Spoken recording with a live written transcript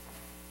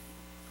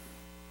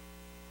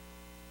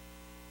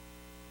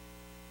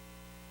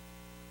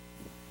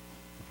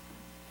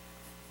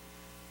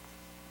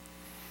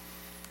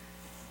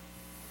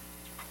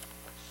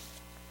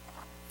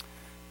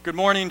Good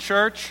morning,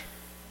 church.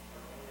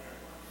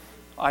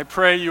 I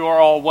pray you are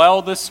all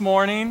well this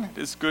morning.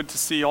 It is good to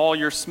see all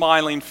your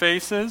smiling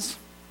faces.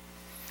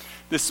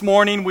 This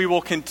morning we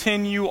will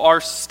continue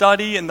our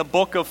study in the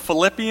book of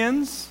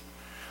Philippians.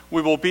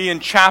 We will be in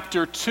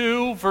chapter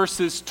 2,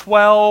 verses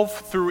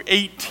 12 through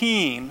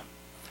 18,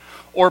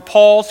 or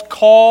Paul's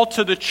call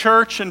to the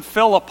church in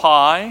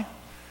Philippi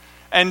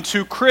and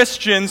to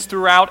Christians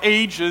throughout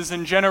ages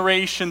and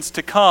generations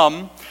to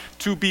come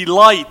to be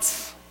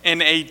lights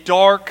in a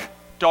dark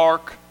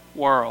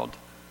world.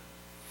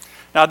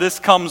 Now this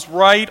comes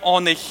right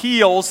on the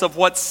heels of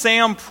what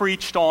Sam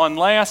preached on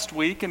last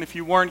week, and if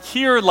you weren't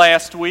here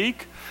last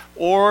week,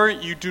 or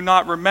you do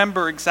not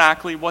remember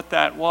exactly what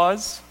that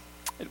was,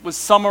 it was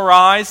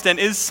summarized and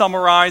is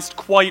summarized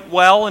quite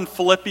well in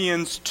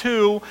Philippians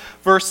 2,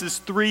 verses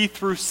 3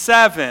 through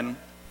 7,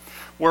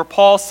 where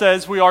Paul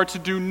says we are to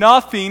do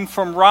nothing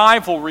from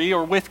rivalry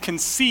or with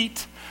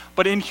conceit,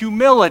 but in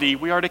humility,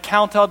 we are to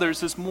count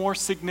others as more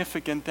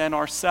significant than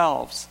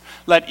ourselves.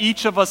 Let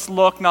each of us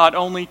look not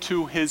only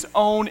to his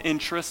own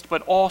interest,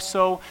 but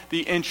also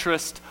the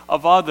interest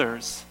of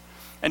others.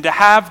 And to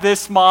have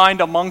this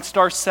mind amongst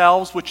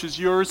ourselves, which is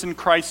yours in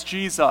Christ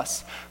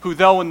Jesus, who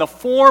though in the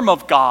form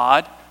of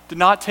God, did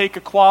not take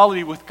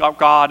equality with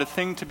God a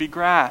thing to be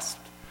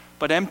grasped,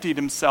 but emptied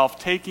himself,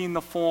 taking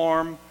the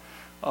form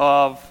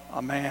of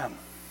a man.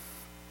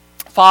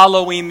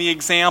 Following the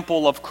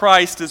example of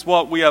Christ is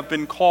what we have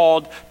been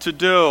called to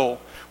do.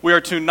 We are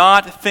to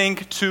not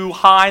think too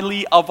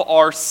highly of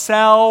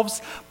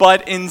ourselves,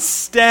 but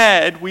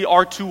instead we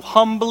are to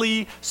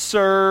humbly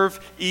serve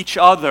each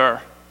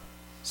other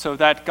so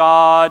that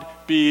God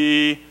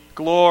be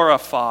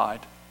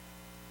glorified.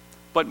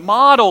 But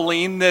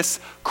modeling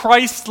this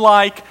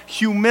Christ-like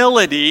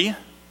humility,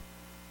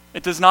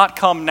 it does not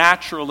come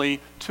naturally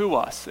to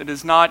us. It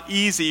is not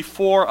easy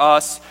for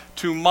us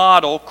to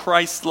model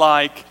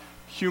Christ-like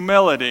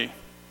humility.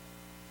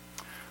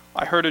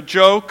 I heard a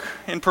joke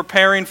in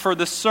preparing for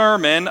the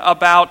sermon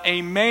about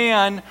a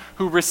man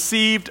who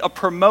received a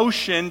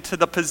promotion to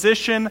the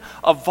position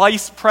of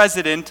vice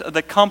president of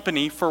the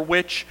company for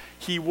which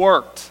he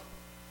worked.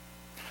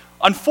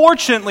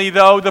 Unfortunately,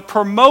 though, the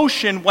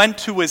promotion went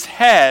to his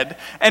head,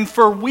 and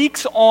for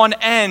weeks on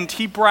end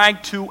he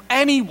bragged to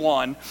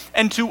anyone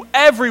and to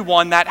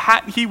everyone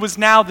that he was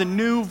now the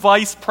new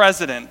vice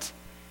president.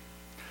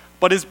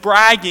 But his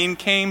bragging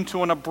came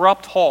to an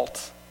abrupt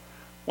halt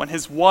when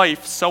his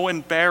wife, so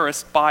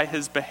embarrassed by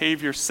his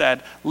behavior,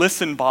 said,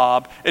 "Listen,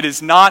 Bob, it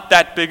is not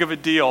that big of a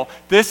deal.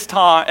 This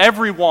time,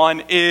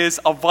 everyone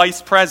is a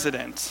vice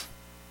president."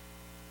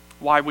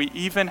 Why, we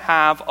even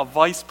have a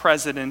vice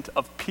president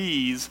of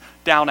peas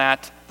down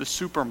at the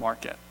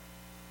supermarket.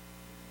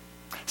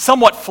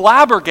 Somewhat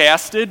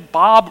flabbergasted,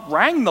 Bob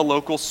rang the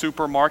local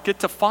supermarket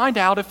to find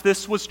out if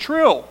this was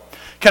true.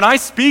 "Can I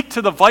speak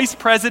to the vice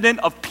president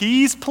of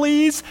peas,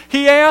 please?"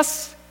 he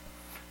asked.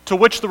 To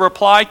which the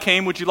reply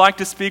came, "Would you like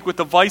to speak with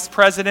the vice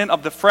president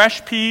of the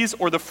fresh peas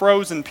or the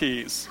frozen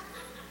peas?"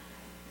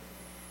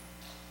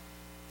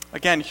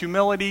 Again,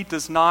 humility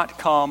does not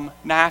come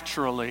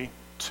naturally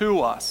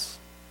to us.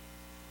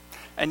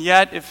 And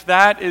yet, if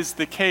that is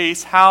the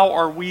case, how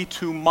are we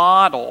to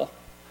model,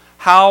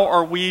 how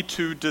are we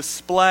to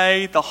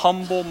display the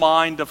humble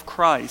mind of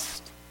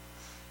Christ,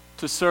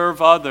 to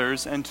serve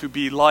others and to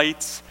be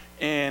lights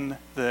in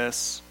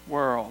this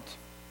world?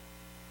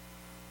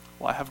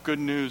 Well, I have good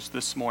news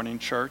this morning,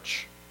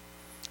 church.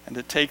 And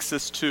it takes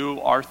us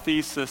to our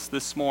thesis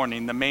this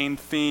morning, the main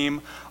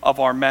theme of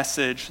our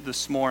message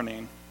this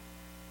morning.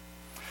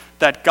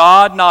 That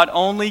God not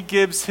only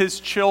gives his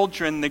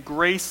children the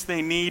grace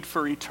they need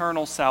for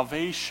eternal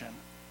salvation,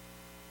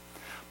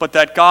 but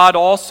that God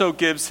also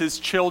gives his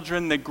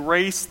children the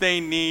grace they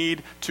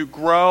need to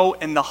grow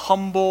in the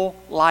humble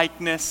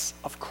likeness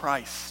of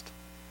Christ,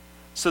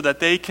 so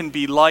that they can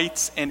be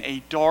lights in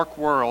a dark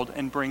world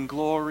and bring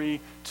glory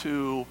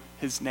to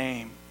his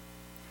name.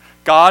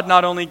 God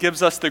not only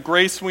gives us the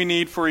grace we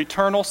need for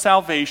eternal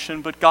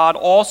salvation, but God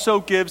also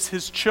gives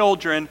his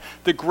children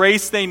the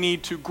grace they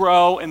need to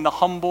grow in the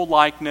humble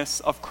likeness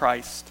of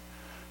Christ,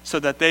 so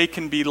that they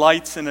can be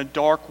lights in a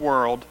dark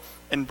world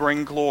and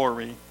bring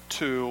glory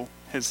to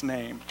his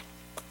name.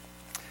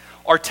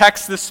 Our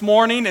text this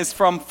morning is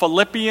from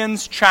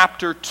Philippians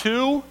chapter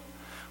 2.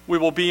 We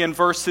will be in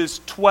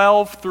verses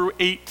 12 through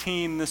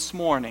 18 this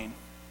morning.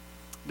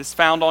 It is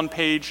found on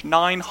page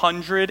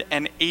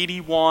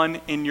 981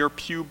 in your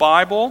Pew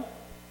Bible.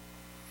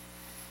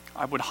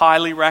 I would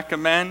highly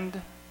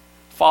recommend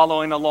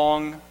following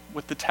along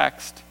with the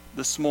text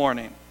this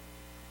morning.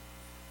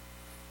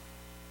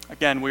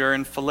 Again, we are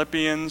in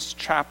Philippians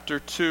chapter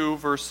 2,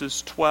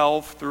 verses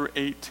 12 through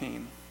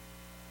 18.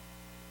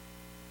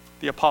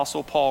 The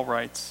Apostle Paul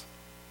writes,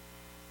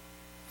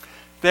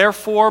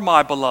 "Therefore,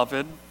 my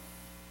beloved,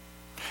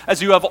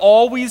 as you have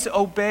always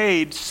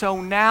obeyed,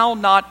 so now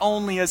not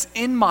only as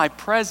in my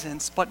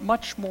presence, but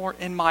much more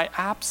in my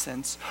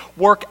absence,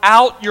 work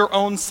out your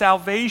own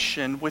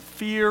salvation with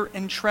fear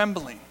and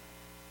trembling.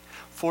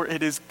 For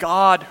it is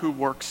God who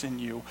works in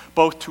you,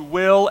 both to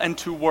will and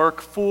to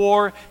work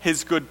for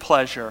his good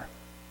pleasure.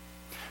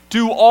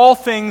 Do all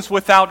things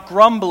without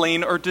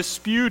grumbling or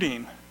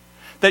disputing,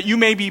 that you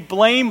may be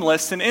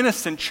blameless and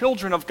innocent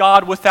children of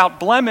God without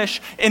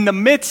blemish in the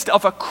midst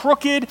of a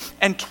crooked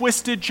and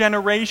twisted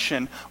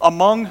generation,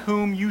 among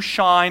whom you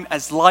shine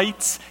as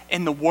lights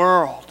in the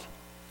world,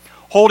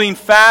 holding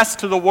fast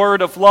to the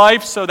word of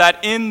life, so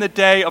that in the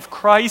day of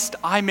Christ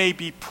I may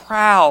be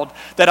proud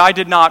that I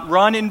did not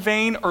run in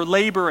vain or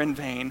labor in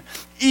vain,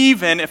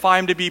 even if I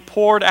am to be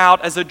poured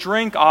out as a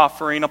drink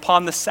offering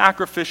upon the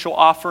sacrificial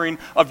offering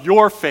of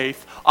your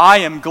faith. I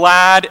am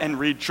glad and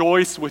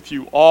rejoice with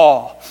you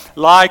all.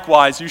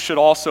 Likewise, you should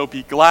also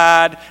be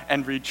glad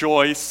and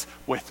rejoice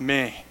with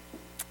me.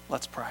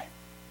 Let's pray.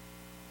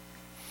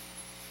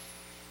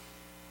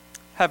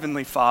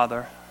 Heavenly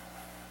Father,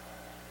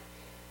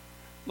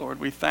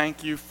 Lord, we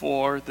thank you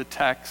for the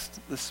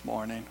text this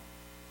morning.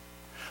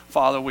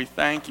 Father, we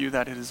thank you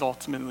that it is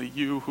ultimately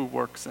you who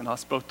works in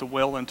us, both to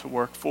will and to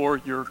work for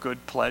your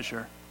good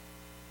pleasure.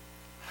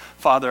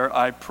 Father,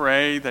 I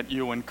pray that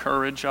you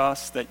encourage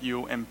us, that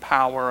you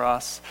empower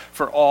us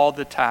for all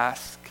the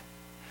tasks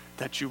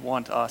that you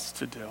want us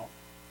to do,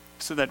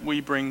 so that we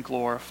bring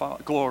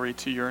glory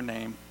to your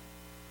name.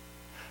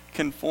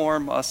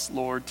 Conform us,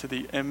 Lord, to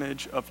the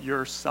image of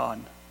your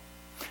Son.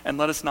 And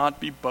let us not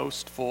be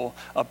boastful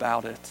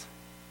about it,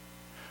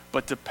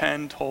 but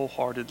depend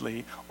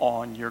wholeheartedly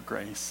on your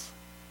grace.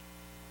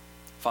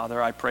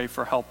 Father, I pray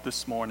for help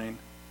this morning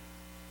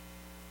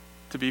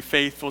to be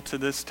faithful to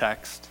this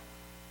text.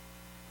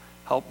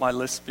 Help my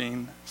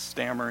lisping,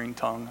 stammering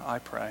tongue, I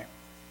pray.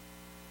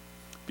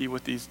 Be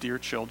with these dear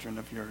children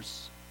of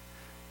yours.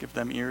 Give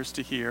them ears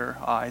to hear,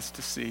 eyes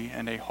to see,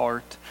 and a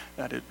heart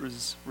that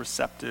is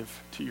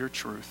receptive to your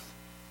truth.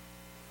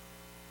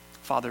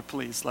 Father,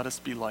 please let us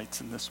be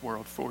lights in this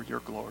world for your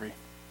glory.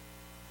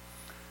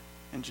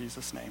 In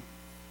Jesus' name,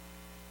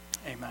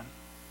 amen.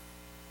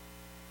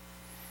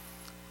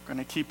 We're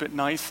going to keep it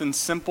nice and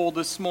simple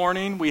this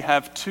morning. We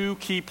have 2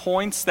 key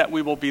points that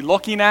we will be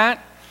looking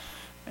at,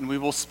 and we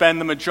will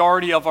spend the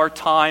majority of our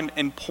time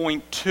in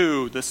point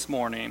 2 this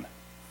morning.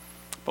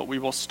 But we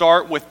will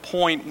start with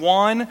point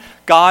 1.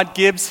 God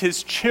gives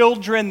his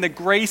children the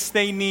grace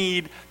they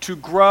need to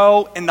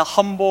grow in the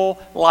humble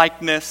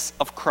likeness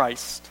of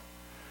Christ.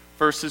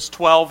 Verses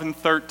 12 and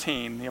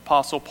 13, the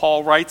Apostle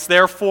Paul writes,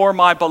 "Therefore,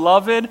 my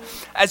beloved,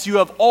 as you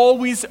have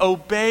always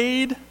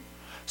obeyed,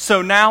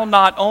 so now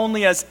not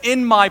only as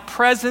in my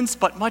presence,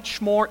 but much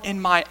more in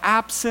my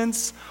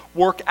absence,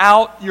 work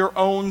out your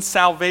own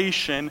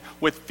salvation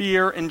with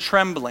fear and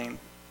trembling.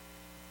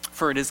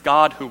 For it is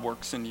God who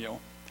works in you,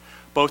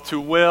 both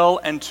to will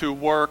and to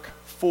work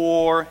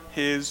for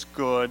his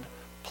good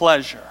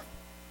pleasure."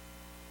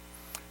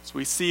 As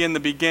we see in the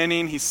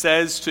beginning, he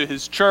says to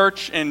his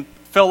church in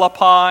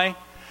Philippi,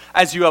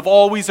 "As you have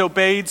always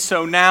obeyed,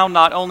 so now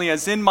not only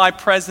as in my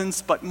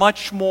presence, but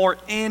much more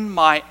in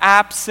my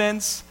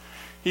absence."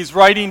 He's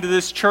writing to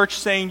this church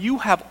saying, you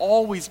have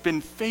always been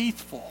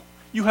faithful.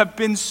 You have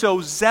been so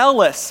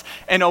zealous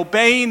in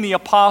obeying the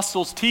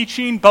apostles'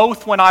 teaching,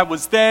 both when I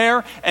was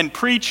there and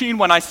preaching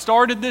when I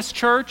started this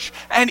church,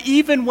 and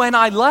even when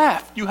I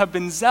left. You have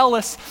been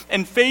zealous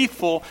and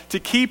faithful to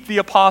keep the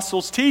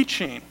apostles'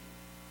 teaching.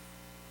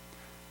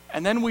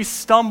 And then we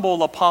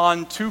stumble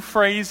upon 2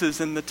 phrases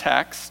in the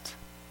text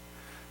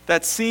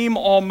that seem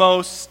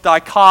almost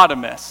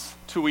dichotomous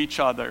to each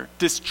other,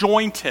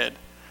 disjointed,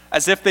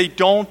 as if they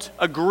don't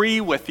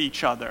agree with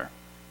each other.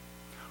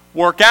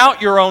 Work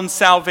out your own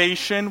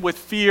salvation with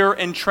fear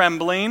and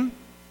trembling,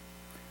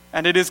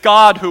 and it is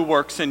God who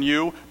works in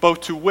you,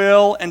 both to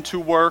will and to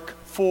work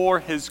for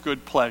his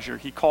good pleasure.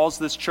 He calls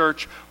this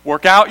church,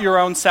 work out your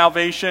own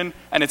salvation,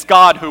 and it's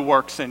God who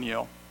works in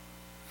you.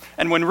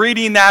 And when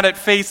reading that at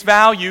face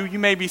value, you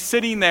may be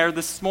sitting there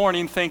this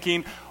morning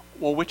thinking,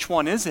 well, which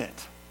one is it?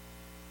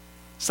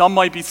 Some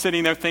might be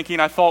sitting there thinking,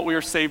 I thought we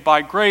were saved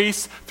by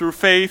grace through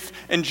faith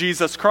in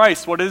Jesus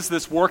Christ. What is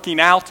this working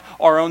out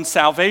our own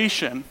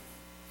salvation?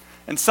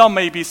 And some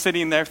may be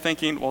sitting there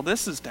thinking, well,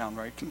 this is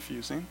downright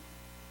confusing.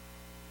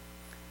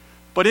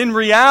 But in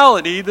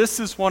reality, this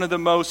is one of the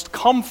most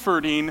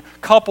comforting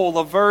couple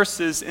of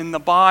verses in the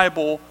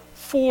Bible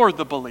for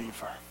the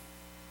believer.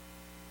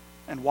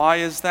 And why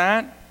is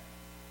that?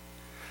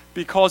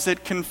 Because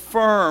it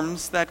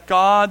confirms that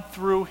God,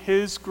 through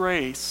his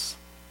grace,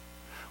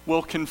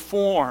 will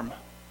conform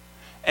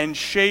and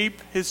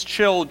shape his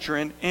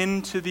children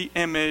into the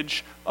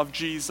image of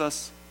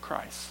Jesus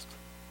Christ.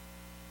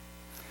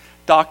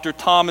 Dr.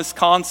 Thomas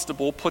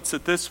Constable puts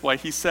it this way.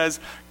 He says,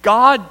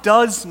 God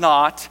does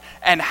not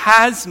and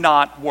has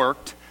not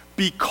worked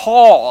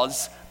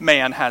because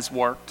man has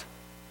worked.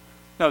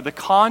 No, the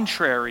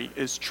contrary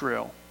is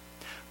true.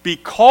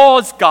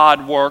 Because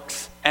God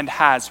works and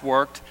has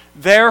worked,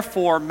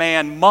 therefore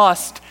man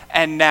must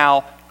and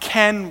now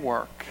can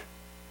work.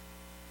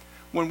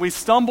 When we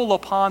stumble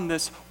upon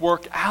this,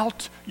 work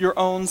out your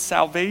own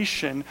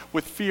salvation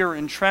with fear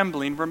and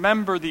trembling,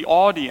 remember the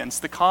audience,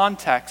 the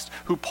context,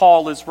 who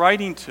Paul is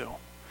writing to.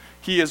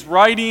 He is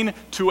writing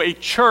to a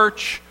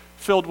church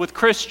filled with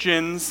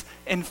Christians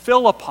in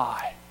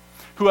Philippi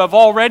who have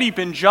already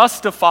been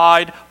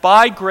justified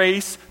by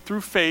grace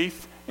through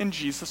faith in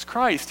Jesus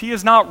Christ. He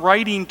is not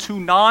writing to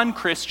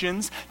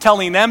non-Christians,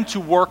 telling them to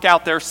work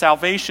out their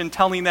salvation,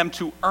 telling them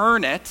to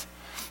earn it,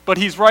 but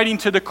he's writing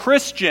to the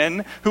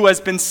Christian who has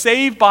been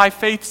saved by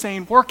faith,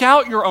 saying, work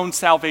out your own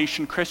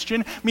salvation,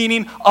 Christian,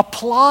 meaning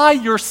apply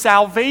your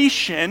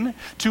salvation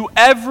to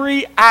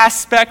every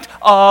aspect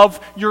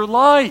of your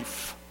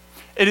life.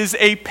 It is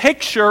a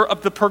picture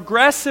of the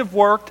progressive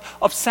work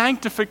of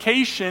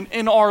sanctification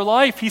in our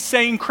life. He's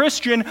saying,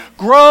 Christian,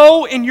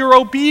 grow in your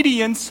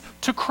obedience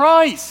to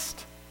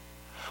Christ.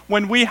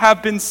 When we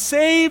have been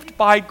saved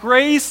by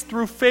grace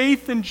through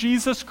faith in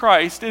Jesus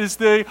Christ, it is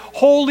the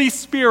Holy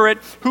Spirit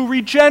who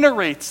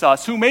regenerates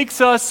us, who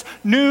makes us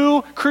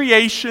new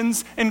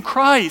creations in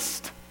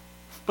Christ.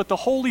 But the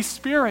Holy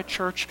Spirit,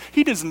 church,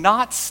 he does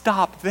not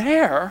stop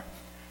there,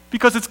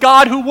 because it's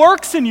God who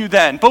works in you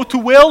then, both to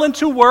will and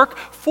to work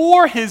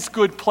for his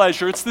good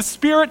pleasure. It's the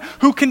Spirit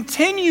who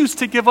continues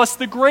to give us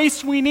the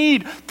grace we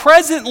need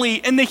presently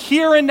in the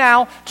here and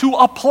now to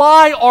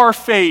apply our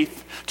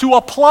faith, to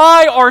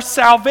apply our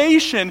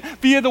salvation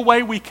via the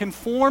way we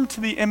conform to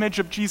the image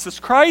of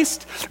Jesus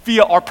Christ,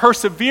 via our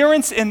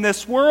perseverance in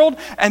this world,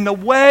 and the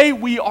way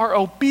we are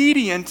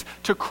obedient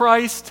to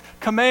Christ's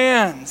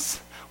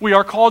commands. We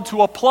are called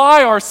to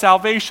apply our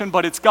salvation,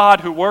 but it's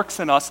God who works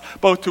in us,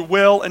 both to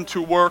will and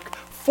to work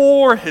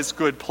for his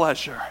good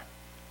pleasure.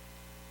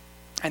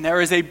 And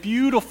there is a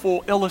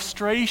beautiful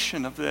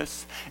illustration of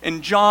this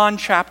in John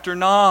chapter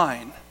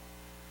 9,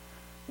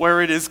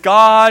 where it is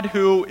God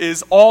who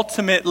is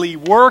ultimately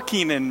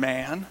working in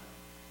man,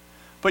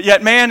 but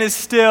yet man is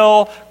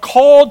still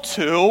called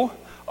to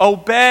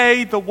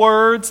obey the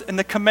words and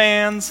the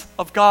commands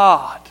of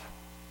God.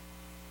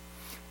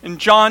 In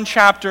John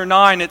chapter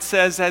 9, it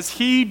says, as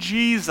he,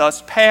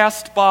 Jesus,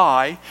 passed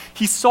by,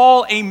 he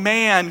saw a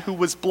man who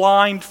was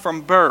blind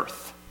from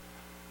birth.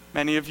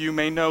 Many of you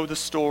may know the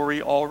story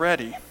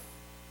already.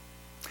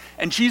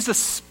 And Jesus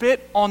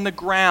spit on the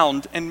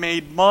ground and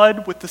made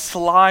mud with the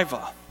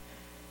saliva.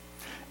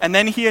 And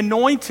then he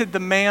anointed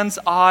the man's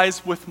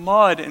eyes with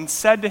mud and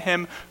said to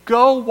him,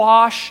 go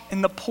wash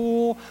in the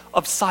pool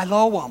of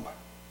Siloam,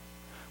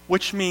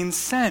 which means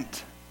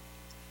sent.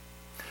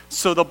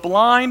 So the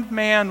blind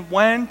man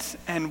went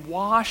and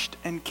washed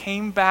and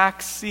came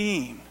back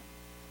seeing.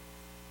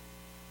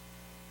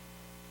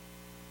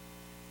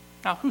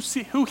 Now,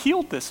 who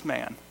healed this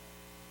man?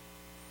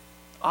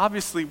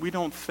 Obviously, we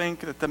don't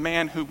think that the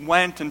man who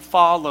went and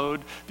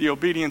followed the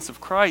obedience of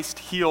Christ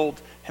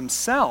healed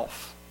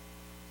himself.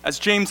 As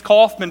James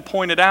Kaufman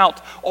pointed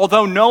out,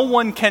 although no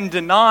one can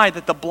deny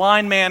that the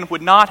blind man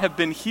would not have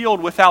been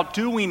healed without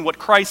doing what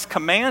Christ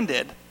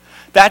commanded,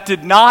 that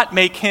did not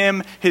make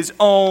him his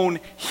own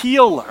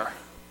healer.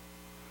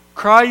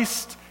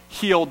 Christ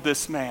healed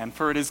this man,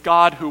 for it is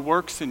God who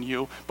works in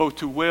you, both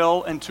to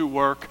will and to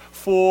work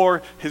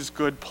for his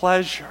good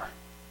pleasure.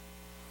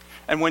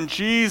 And when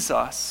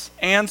Jesus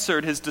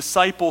answered his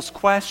disciples'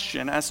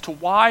 question as to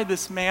why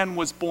this man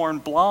was born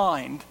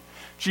blind,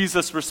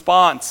 Jesus'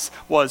 response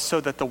was so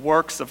that the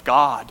works of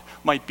God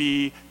might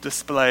be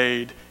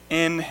displayed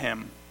in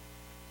him.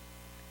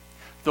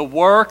 The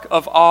work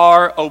of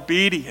our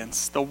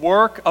obedience, the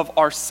work of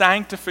our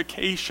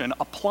sanctification,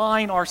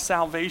 applying our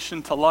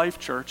salvation to life,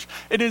 church,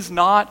 it is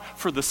not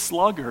for the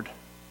sluggard.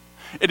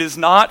 It is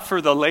not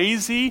for the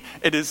lazy.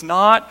 It is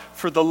not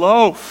for the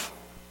loaf.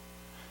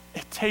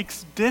 It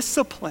takes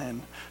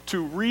discipline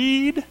to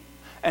read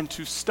and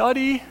to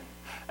study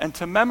and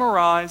to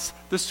memorize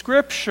the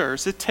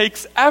scriptures. It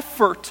takes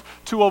effort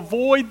to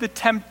avoid the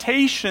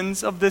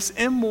temptations of this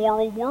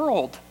immoral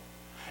world.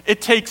 It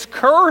takes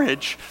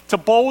courage to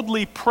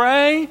boldly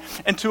pray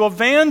and to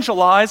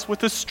evangelize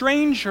with a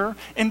stranger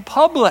in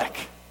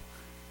public.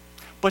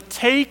 But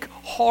take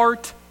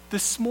heart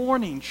this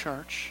morning,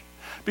 church,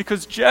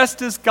 because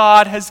just as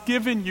God has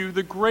given you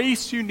the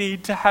grace you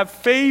need to have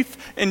faith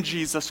in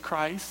Jesus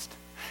Christ,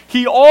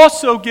 he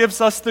also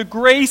gives us the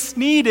grace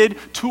needed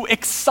to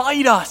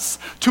excite us,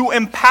 to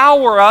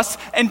empower us,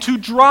 and to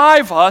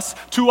drive us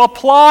to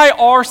apply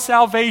our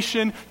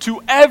salvation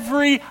to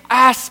every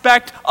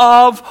aspect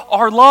of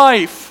our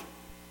life.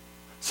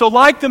 So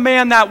like the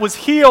man that was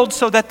healed,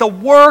 so that the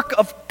work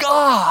of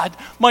God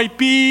might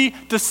be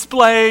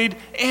displayed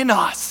in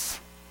us.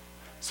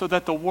 So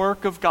that the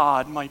work of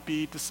God might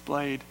be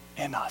displayed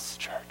in us,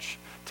 church.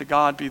 To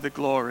God be the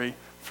glory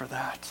for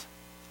that.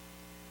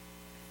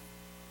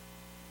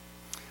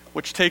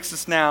 Which takes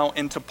us now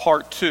into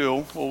part 2,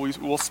 where we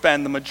will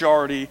spend the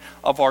majority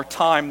of our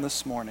time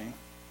this morning.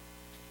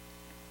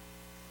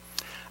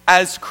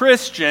 As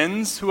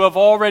Christians who have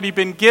already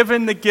been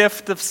given the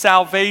gift of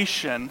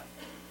salvation,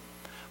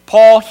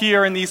 Paul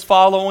here in these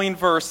following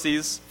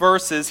verses,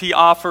 he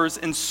offers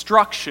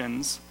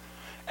instructions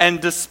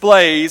and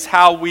displays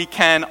how we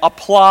can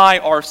apply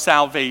our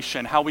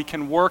salvation, how we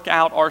can work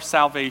out our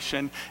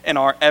salvation in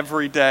our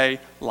everyday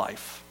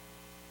life.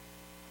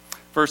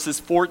 Verses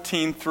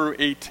 14 through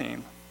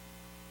 18.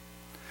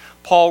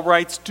 Paul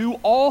writes, "Do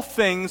all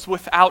things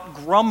without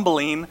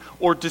grumbling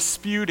or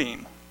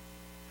disputing,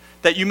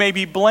 that you may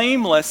be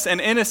blameless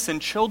and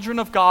innocent, children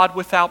of God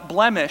without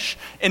blemish,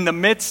 in the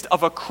midst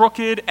of a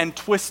crooked and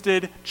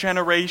twisted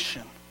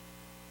generation,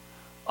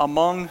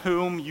 among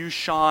whom you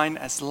shine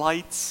as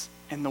lights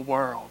in the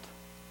world,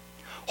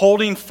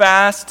 holding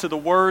fast to the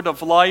word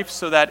of life,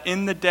 so that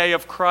in the day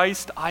of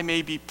Christ I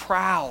may be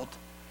proud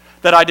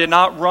that I did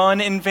not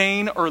run in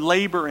vain or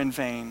labor in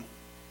vain.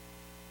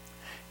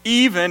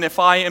 Even if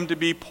I am to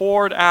be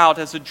poured out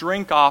as a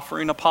drink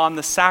offering upon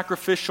the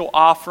sacrificial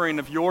offering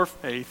of your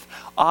faith,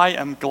 I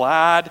am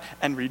glad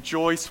and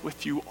rejoice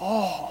with you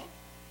all.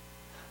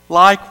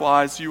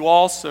 Likewise, you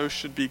also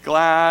should be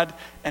glad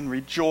and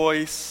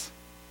rejoice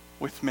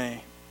with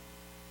me."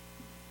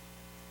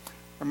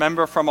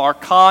 Remember from our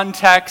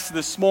context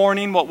this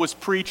morning what was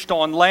preached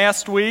on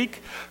last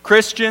week.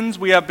 Christians,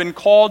 we have been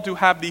called to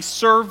have the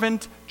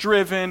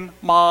servant-driven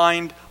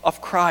mind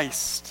of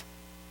Christ,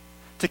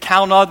 to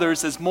count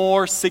others as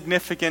more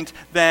significant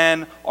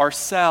than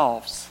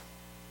ourselves.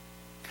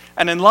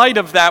 And in light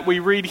of that, we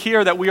read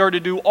here that we are to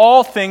do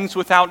all things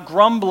without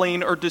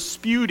grumbling or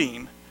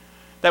disputing,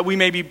 that we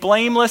may be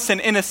blameless and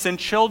innocent,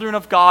 children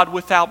of God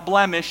without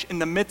blemish, in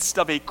the midst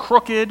of a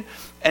crooked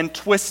and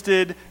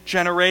twisted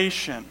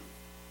generation.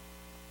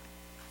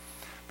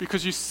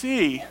 Because you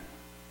see,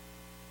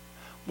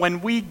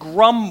 when we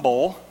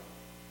grumble,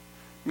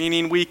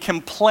 meaning we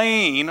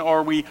complain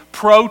or we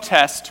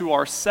protest to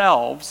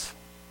ourselves,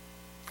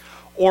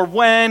 or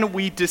when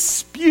we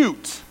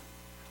dispute,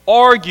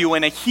 argue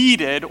in a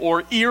heated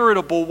or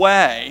irritable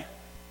way,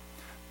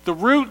 the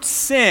root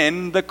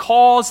sin, the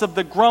cause of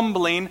the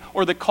grumbling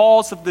or the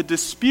cause of the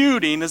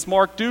disputing, as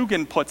Mark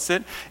Dugan puts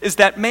it, is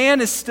that man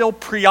is still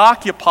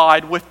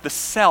preoccupied with the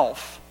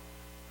self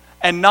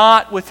and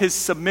not with his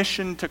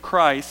submission to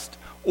Christ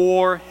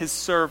or his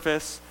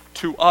service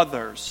to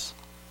others,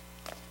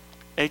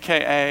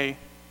 aka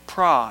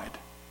pride.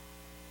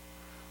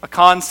 A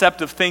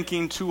concept of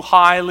thinking too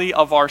highly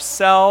of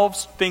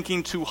ourselves,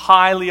 thinking too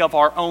highly of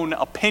our own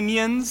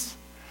opinions,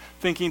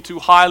 thinking too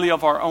highly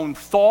of our own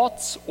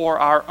thoughts or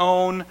our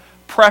own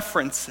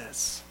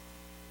preferences.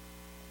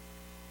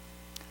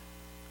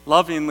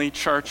 Lovingly,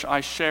 church,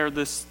 I share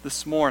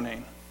this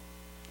morning.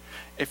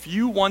 If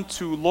you want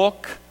to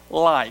look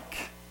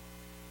like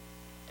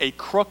a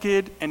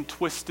crooked and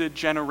twisted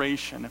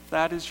generation, if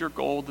that is your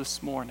goal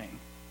this morning,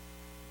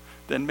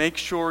 then make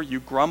sure you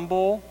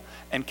grumble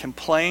and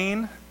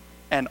complain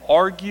and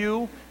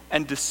argue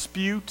and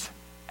dispute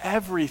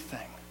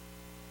everything.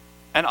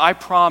 And I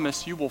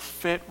promise you will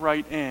fit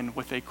right in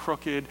with a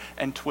crooked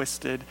and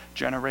twisted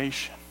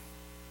generation.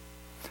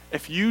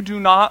 If you do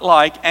not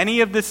like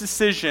any of the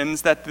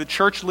decisions that the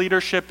church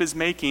leadership is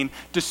making,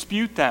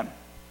 dispute them.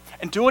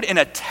 And do it in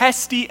a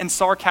testy and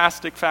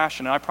sarcastic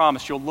fashion. And I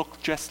promise you'll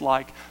look just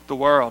like the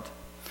world.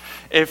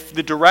 If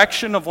the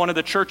direction of one of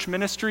the church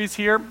ministries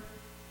here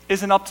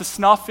isn't up to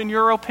snuff in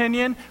your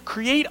opinion,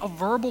 create a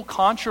verbal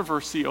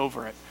controversy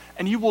over it.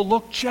 And you will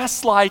look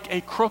just like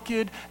a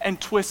crooked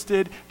and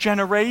twisted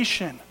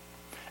generation.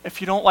 If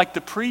you don't like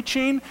the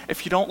preaching,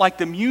 if you don't like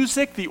the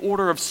music, the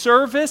order of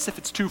service, if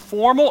it's too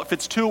formal, if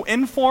it's too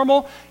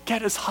informal,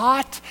 get as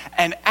hot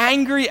and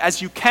angry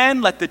as you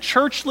can. Let the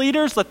church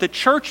leaders, let the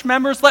church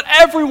members, let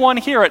everyone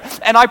hear it.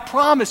 And I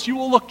promise you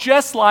will look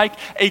just like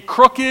a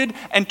crooked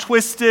and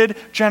twisted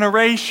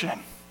generation.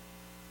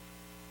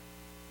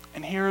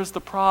 And here is the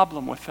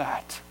problem with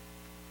that.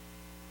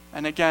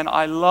 And again,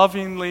 I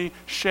lovingly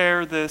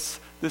share this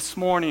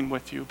morning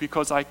with you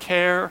because I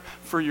care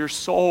for your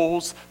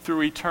souls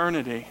through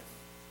eternity.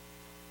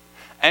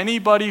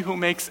 Anybody who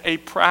makes a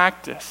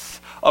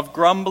practice of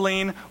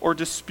grumbling or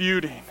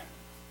disputing,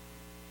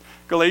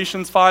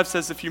 Galatians 5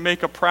 says, if you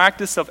make a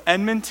practice of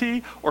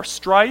enmity or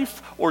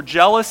strife or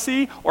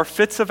jealousy or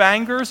fits of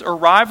angers or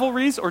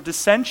rivalries or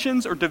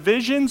dissensions or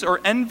divisions or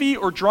envy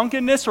or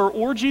drunkenness or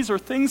orgies or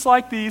things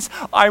like these,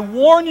 I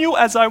warn you,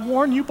 as I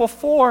warned you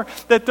before,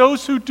 that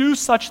those who do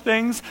such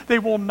things, they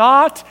will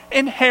not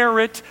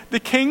inherit the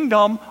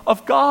kingdom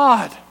of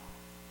God.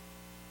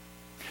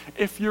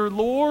 If your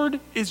Lord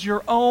is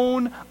your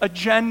own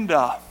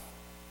agenda,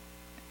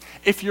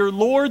 if your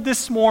Lord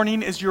this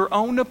morning is your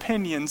own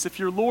opinions, if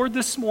your Lord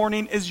this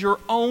morning is your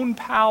own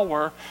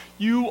power,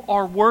 you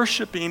are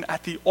worshiping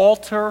at the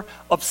altar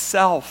of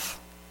self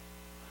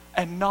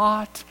and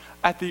not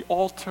at the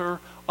altar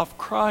of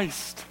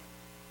Christ.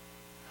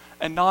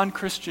 And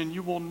non-Christian,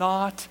 you will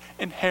not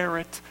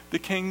inherit the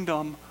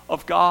kingdom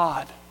of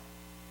God.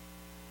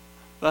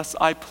 Thus,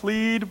 I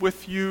plead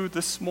with you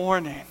this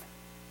morning,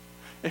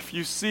 if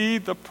you see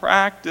the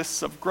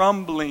practice of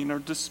grumbling or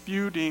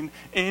disputing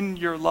in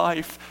your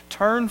life,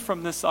 turn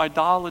from this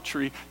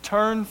idolatry,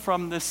 turn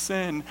from this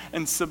sin,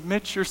 and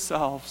submit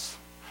yourselves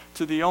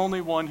to the only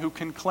one who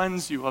can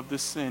cleanse you of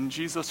this sin,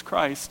 Jesus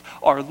Christ,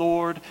 our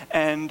Lord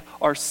and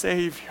our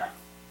Savior,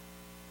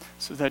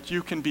 so that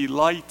you can be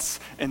lights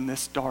in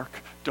this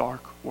dark,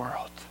 dark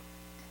world.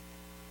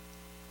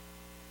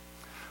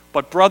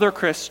 But brother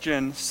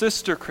Christian,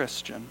 sister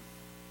Christian,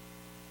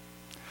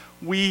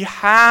 We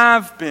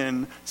have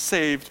been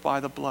saved by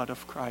the blood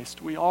of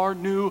Christ. We are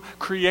new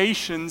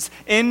creations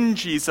in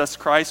Jesus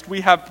Christ.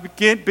 We have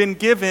been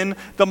given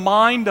the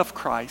mind of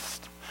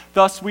Christ.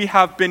 Thus, we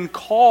have been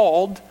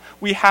called,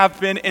 we have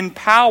been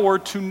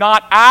empowered to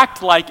not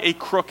act like a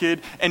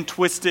crooked and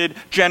twisted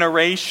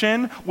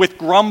generation with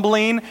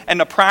grumbling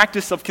and a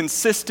practice of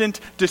consistent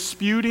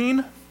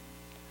disputing.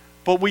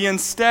 But we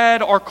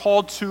instead are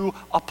called to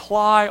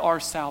apply our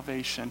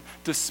salvation,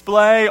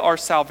 display our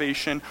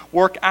salvation,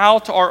 work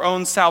out our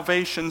own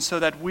salvation so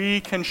that we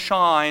can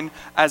shine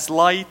as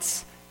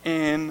lights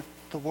in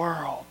the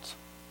world.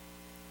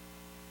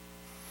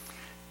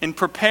 In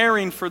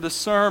preparing for the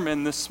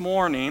sermon this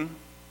morning,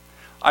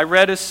 I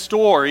read a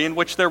story in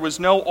which there was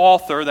no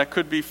author that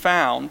could be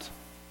found.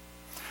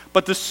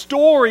 But the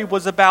story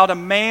was about a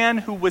man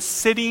who was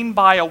sitting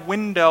by a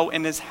window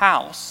in his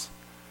house,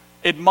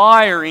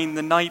 admiring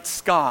the night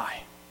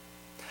sky,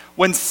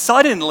 when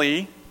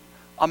suddenly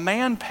a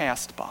man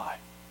passed by.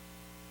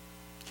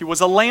 He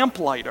was a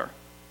lamplighter,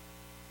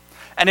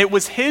 and it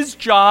was his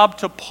job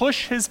to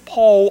push his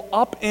pole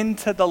up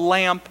into the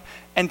lamp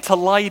and to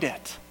light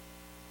it.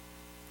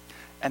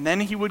 And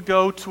then he would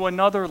go to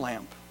another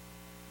lamp,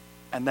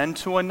 and then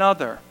to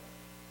another.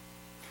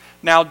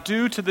 Now,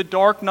 due to the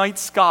dark night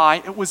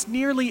sky, it was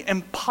nearly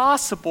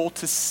impossible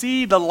to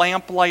see the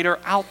lamplighter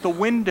out the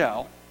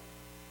window.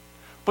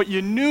 But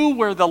you knew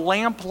where the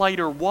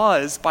lamplighter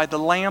was by the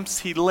lamps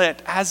he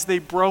lit as they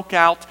broke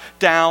out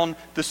down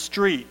the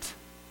street.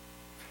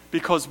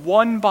 Because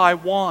one by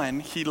one,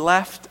 he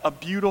left a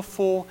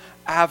beautiful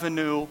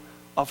avenue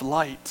of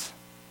light.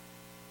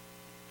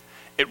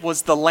 It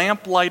was the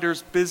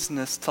lamplighter's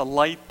business to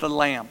light the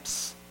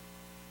lamps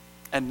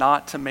and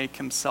not to make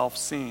himself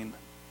seen,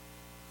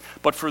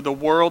 but for the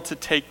world to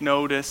take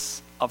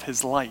notice of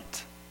his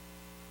light.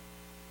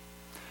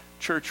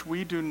 Church,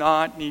 we do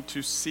not need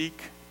to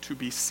seek to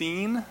be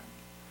seen.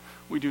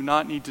 We do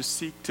not need to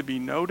seek to be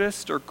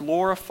noticed or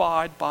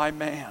glorified by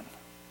man.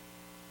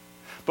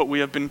 But we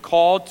have been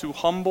called to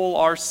humble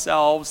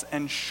ourselves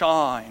and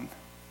shine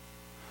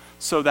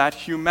so that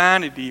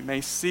humanity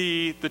may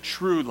see the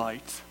true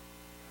light,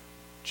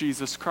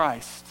 Jesus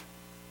Christ.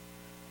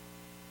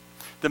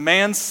 The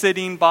man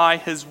sitting by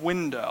his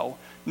window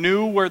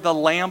knew where the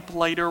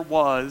lamplighter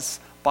was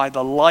by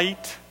the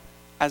light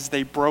as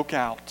they broke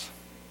out.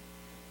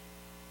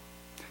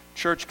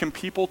 Church, can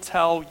people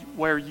tell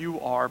where you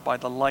are by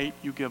the light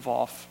you give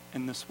off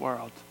in this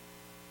world?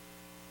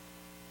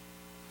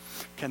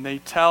 Can they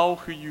tell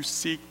who you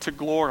seek to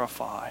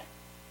glorify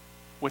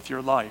with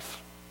your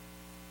life?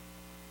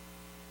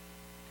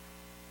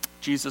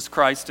 Jesus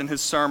Christ in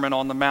his Sermon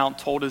on the Mount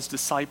told his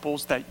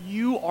disciples that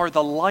you are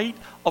the light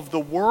of the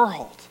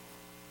world.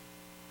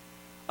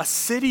 A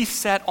city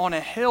set on a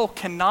hill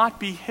cannot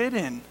be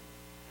hidden.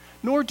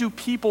 Nor do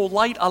people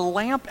light a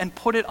lamp and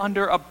put it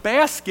under a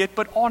basket,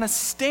 but on a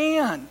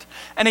stand,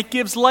 and it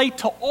gives light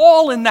to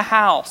all in the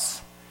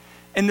house.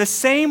 In the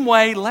same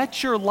way,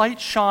 let your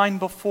light shine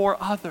before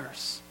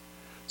others,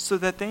 so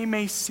that they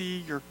may see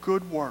your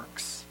good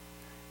works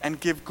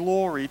and give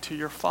glory to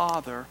your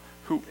Father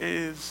who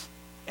is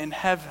in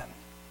heaven.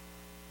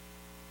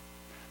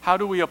 How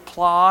do we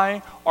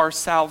apply our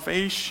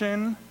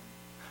salvation?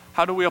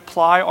 How do we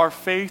apply our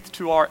faith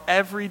to our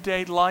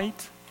everyday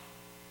light?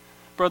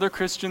 Brother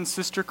Christian,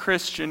 sister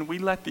Christian, we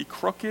let the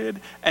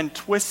crooked and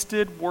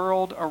twisted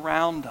world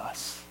around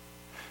us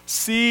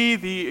see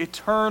the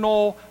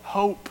eternal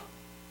hope,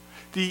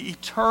 the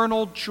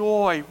eternal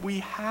joy we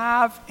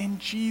have in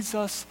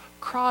Jesus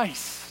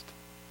Christ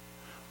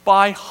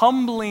by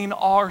humbling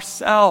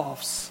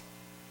ourselves,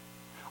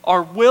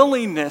 our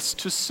willingness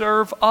to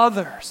serve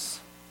others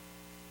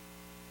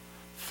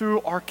through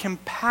our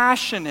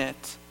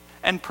compassionate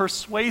and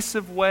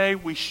persuasive way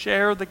we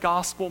share the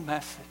gospel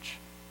message,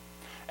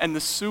 and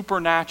the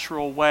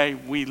supernatural way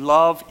we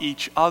love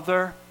each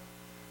other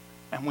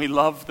and we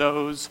love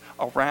those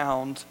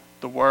around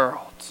the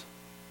world.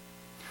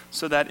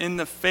 So that in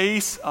the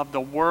face of the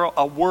world,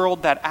 a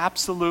world that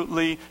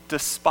absolutely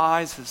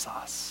despises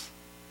us,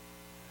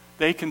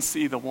 they can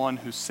see the one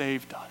who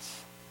saved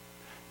us,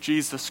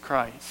 Jesus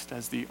Christ,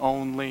 as the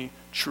only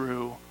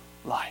true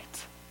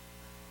light.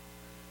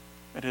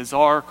 It is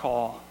our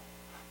call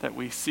that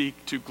we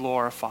seek to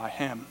glorify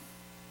him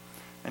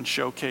and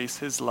showcase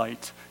his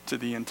light to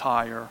the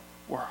entire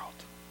world.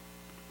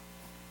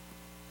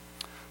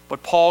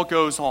 But Paul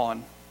goes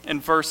on. In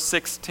verse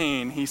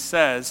 16, he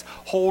says,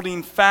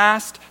 holding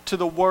fast to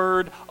the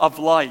word of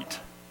light,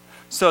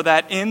 so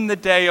that in the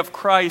day of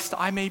Christ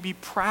I may be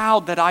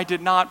proud that I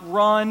did not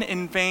run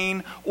in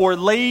vain or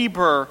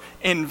labor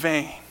in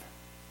vain.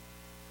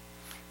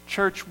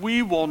 Church,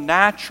 we will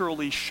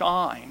naturally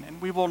shine,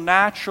 and we will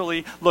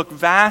naturally look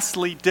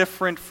vastly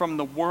different from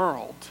the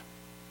world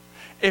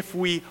if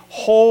we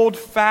hold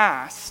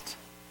fast.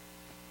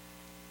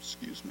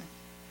 Excuse me.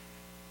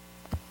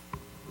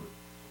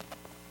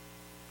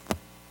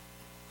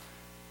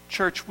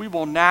 Church, we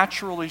will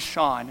naturally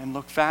shine and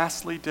look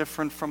vastly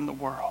different from the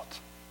world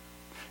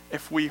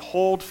if we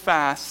hold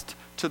fast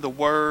to the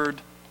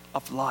word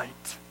of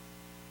light.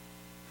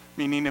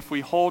 meaning if we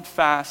hold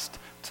fast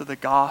to the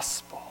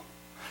gospel,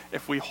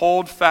 if we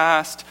hold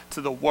fast to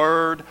the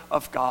word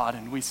of God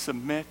and we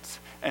submit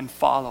and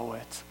follow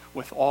it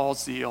with all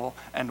zeal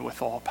and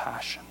with all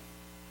passion.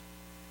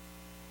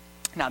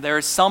 Now, there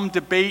is some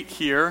debate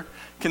here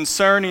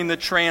concerning the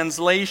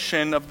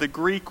translation of the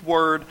Greek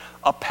word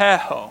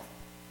apeho,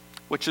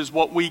 which is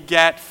what we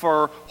get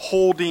for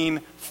holding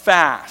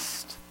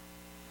fast.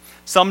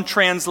 Some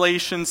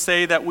translations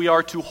say that we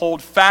are to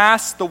hold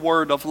fast the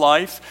word of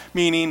life,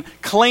 meaning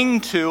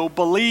cling to,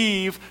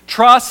 believe,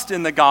 trust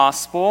in the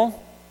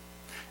gospel.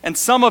 And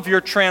some of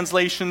your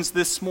translations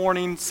this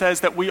morning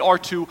says that we are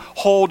to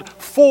hold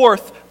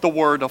forth the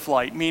word of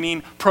light,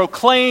 meaning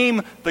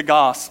proclaim the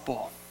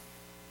gospel.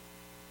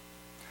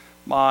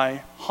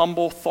 My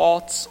humble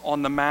thoughts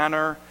on the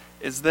matter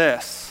is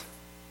this: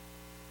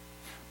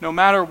 no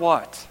matter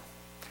what,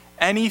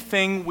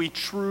 anything we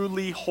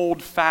truly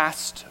hold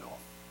fast to,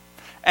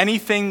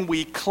 anything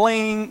we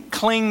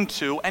cling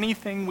to,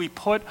 anything we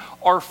put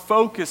our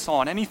focus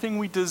on, anything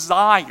we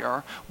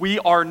desire, we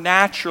are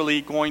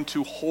naturally going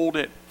to hold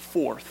it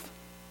forth.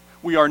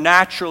 We are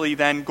naturally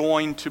then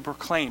going to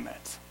proclaim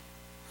it.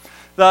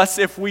 Thus,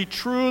 if we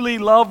truly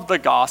love the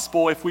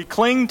gospel, if we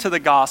cling to the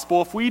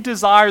gospel, if we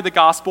desire the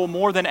gospel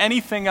more than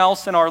anything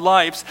else in our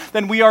lives,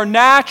 then we are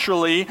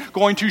naturally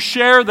going to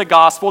share the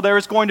gospel. There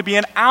is going to be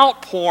an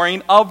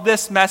outpouring of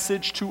this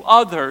message to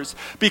others,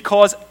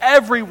 because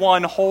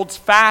everyone holds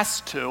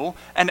fast to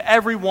and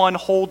everyone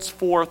holds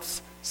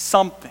forth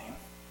something.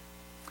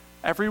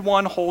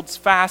 Everyone holds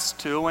fast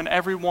to and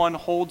everyone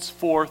holds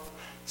forth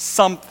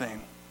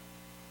something.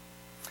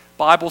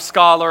 Bible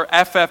scholar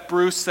F.F.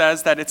 Bruce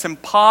says that it's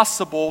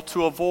impossible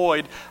to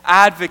avoid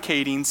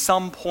advocating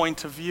some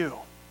point of view.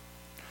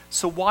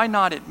 So why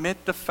not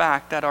admit the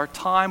fact that our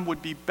time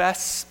would be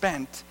best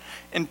spent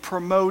in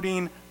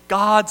promoting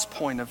God's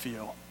point of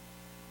view?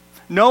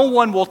 No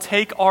one will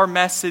take our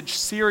message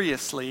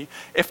seriously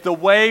if the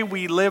way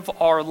we live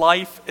our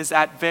life is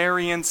at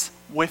variance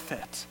with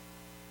it.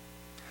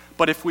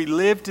 But if we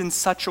lived in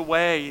such a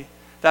way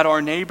that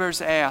our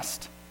neighbors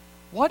asked,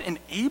 what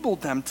enabled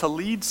them to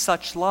lead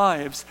such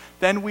lives,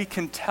 then we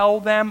can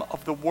tell them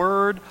of the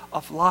word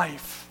of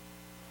life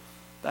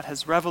that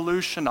has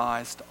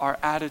revolutionized our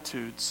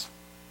attitudes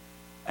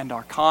and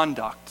our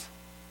conduct.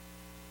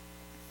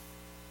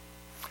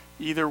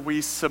 Either we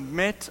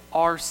submit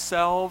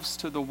ourselves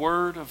to the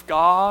word of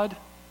God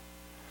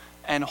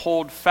and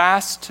hold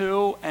fast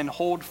to and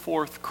hold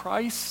forth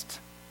Christ,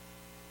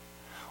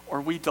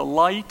 or we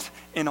delight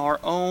in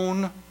our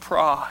own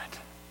pride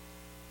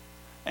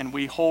and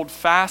we hold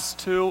fast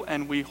to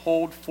and we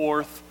hold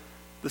forth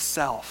the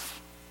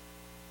self.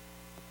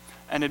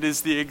 And it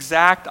is the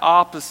exact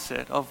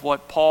opposite of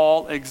what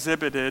Paul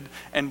exhibited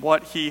and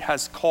what he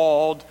has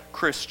called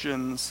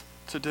Christians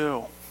to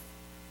do.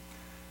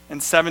 In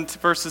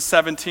verses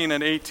 17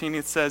 and 18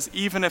 it says,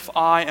 even if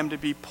I am to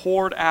be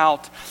poured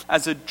out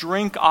as a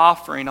drink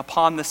offering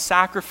upon the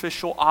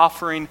sacrificial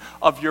offering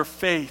of your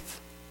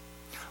faith,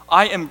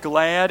 I am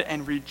glad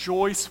and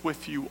rejoice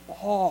with you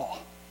all.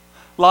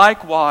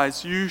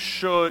 Likewise,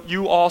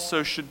 you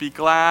also should be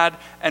glad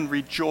and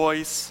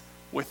rejoice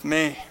with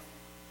me.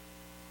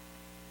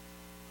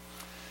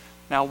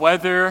 Now,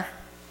 whether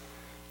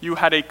you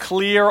had a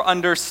clear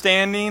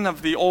understanding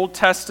of the Old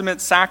Testament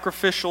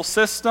sacrificial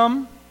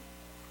system,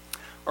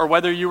 or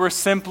whether you were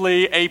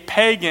simply a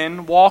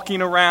pagan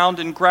walking around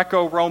in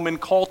Greco-Roman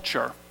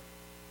culture,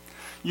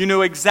 you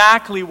knew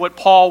exactly what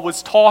Paul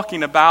was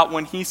talking about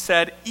when he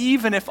said,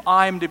 even if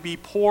I am to be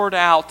poured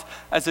out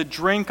as a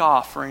drink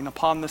offering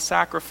upon the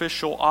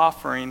sacrificial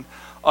offering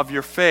of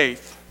your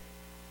faith.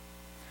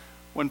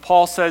 When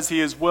Paul says he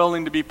is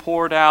willing to be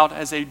poured out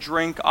as a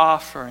drink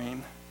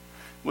offering,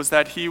 was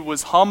that he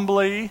was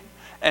humbly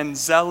and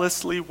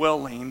zealously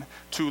willing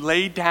to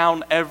lay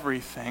down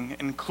everything,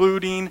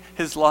 including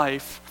his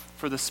life,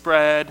 for the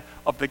spread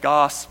of the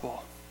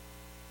gospel,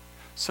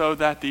 so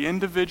that the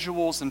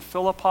individuals in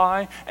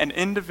Philippi and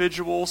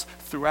individuals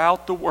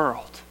throughout the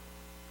world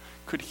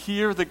could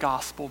hear the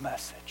gospel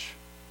message.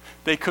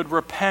 They could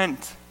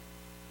repent.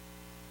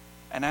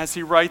 And as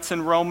he writes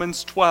in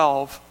Romans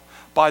 12,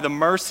 by the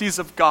mercies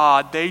of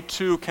God, they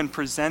too can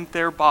present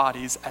their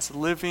bodies as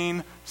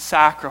living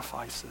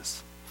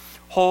sacrifices,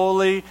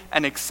 holy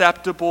and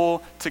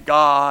acceptable to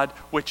God,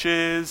 which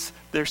is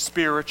their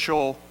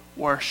spiritual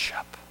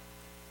worship.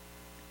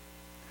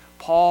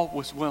 Paul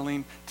was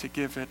willing to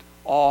give it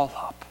all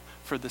up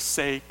for the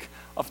sake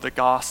of the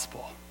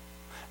gospel.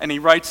 And he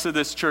writes to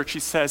this church, he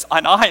says,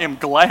 and I am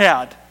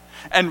glad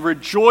and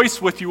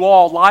rejoice with you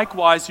all.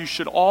 Likewise, you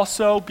should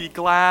also be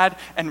glad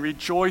and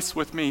rejoice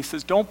with me. He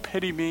says, don't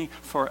pity me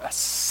for a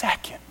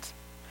second.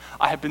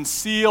 I have been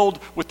sealed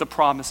with the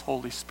promised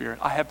Holy Spirit.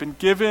 I have been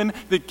given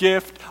the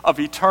gift of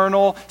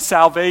eternal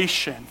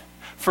salvation.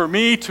 For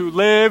me to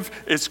live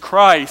is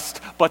Christ,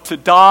 but to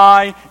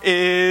die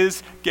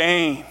is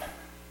gain.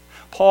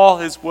 Paul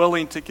is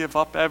willing to give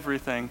up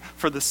everything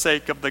for the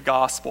sake of the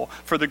gospel,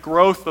 for the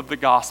growth of the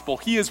gospel.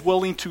 He is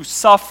willing to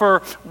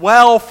suffer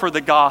well for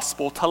the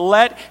gospel, to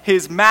let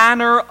his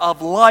manner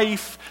of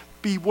life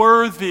be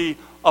worthy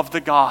of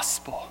the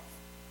gospel.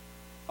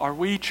 Are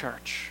we,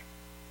 church?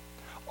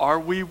 Are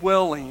we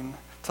willing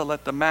to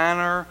let the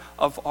manner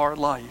of our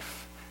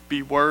life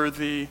be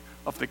worthy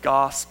of the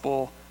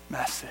gospel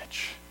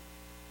message?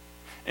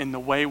 In the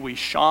way we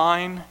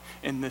shine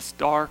in this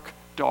dark,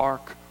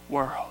 dark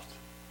world.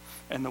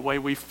 And the way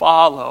we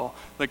follow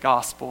the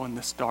gospel in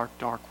this dark,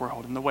 dark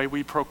world. And the way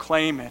we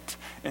proclaim it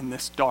in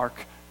this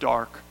dark,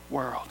 dark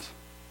world.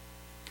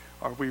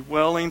 Are we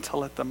willing to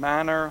let the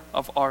manner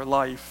of our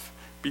life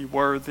be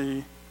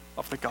worthy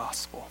of the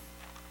gospel?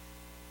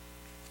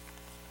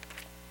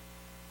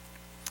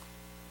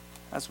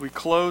 As we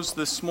close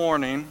this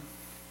morning,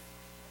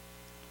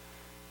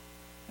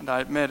 and I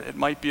admit it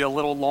might be a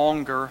little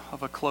longer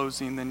of a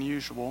closing than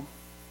usual,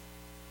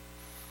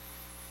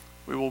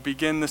 we will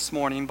begin this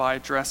morning by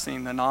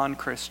addressing the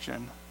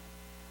non-Christian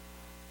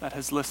that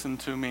has listened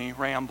to me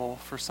ramble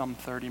for some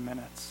 30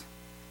 minutes.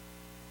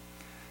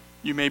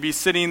 You may be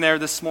sitting there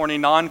this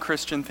morning,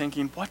 non-Christian,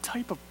 thinking, what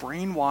type of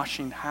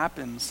brainwashing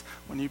happens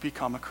when you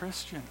become a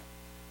Christian?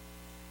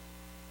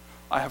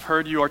 I have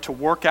heard you are to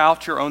work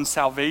out your own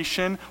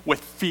salvation with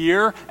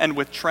fear and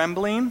with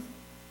trembling.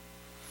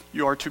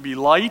 You are to be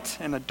light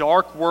in a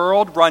dark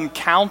world, run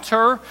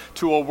counter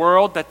to a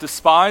world that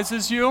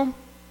despises you.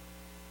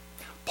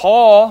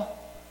 Paul,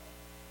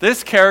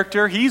 this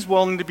character, he's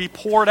willing to be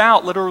poured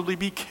out, literally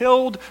be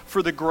killed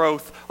for the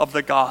growth of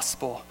the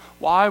gospel.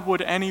 Why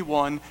would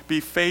anyone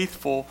be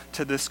faithful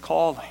to this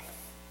calling?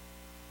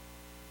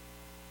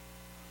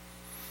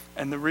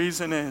 And the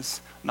reason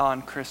is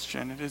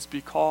non-Christian. It is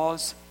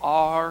because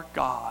our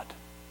God,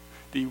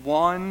 the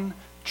one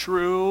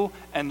true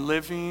and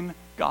living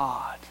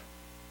God,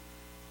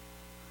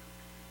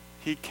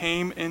 he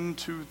came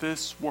into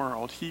this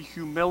world. He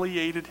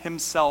humiliated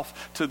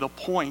himself to the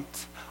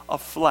point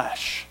of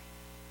flesh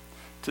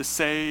to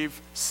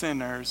save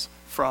sinners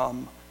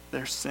from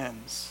their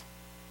sins.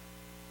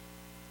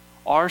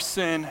 Our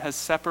sin has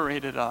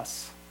separated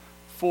us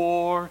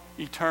for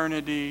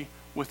eternity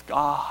with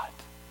God.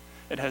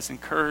 It has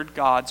incurred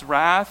God's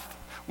wrath.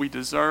 We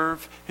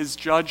deserve his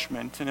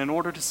judgment. And in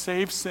order to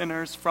save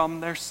sinners from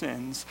their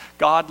sins,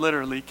 God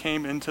literally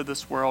came into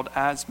this world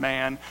as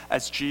man,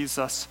 as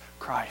Jesus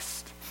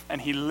Christ.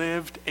 And he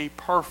lived a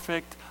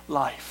perfect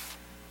life,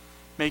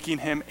 making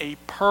him a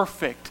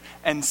perfect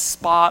and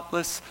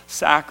spotless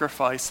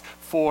sacrifice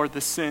for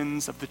the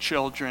sins of the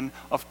children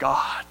of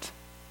God.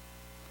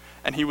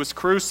 And he was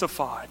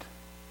crucified.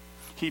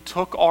 He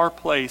took our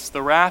place.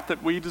 The wrath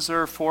that we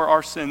deserve for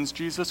our sins,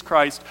 Jesus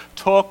Christ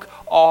took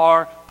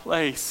our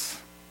place.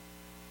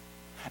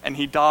 And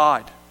he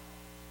died.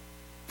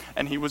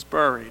 And he was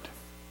buried.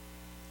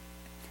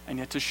 And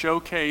yet to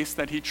showcase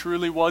that he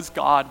truly was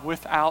God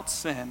without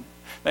sin,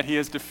 that he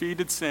has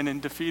defeated sin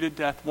and defeated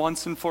death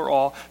once and for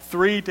all,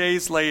 3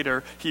 days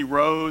later, he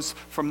rose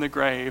from the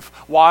grave.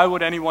 Why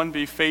would anyone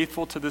be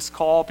faithful to this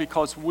call?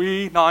 Because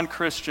we,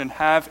 non-Christian,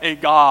 have a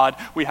God.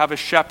 We have a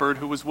shepherd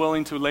who was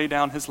willing to lay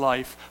down his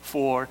life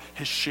for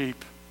his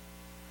sheep.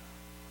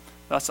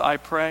 Thus I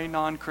pray,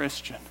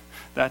 non-Christian,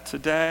 that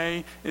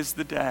today is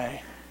the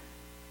day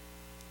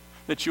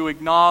that you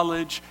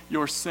acknowledge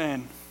your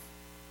sin,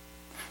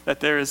 that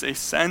there is a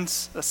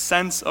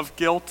sense of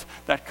guilt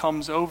that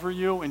comes over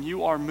you, and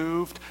you are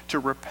moved to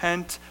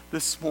repent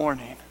this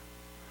morning.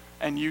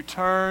 And you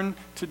turn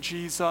to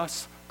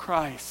Jesus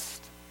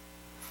Christ,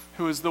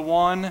 who is the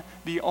one,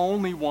 the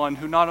only one,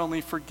 who not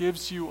only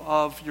forgives you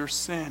of your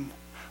sin,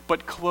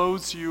 but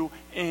clothes you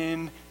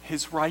in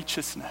his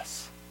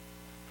righteousness,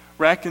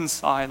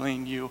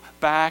 reconciling you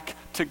back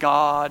to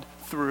God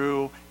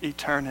through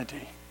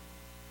eternity.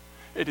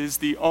 It is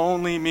the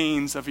only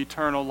means of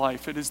eternal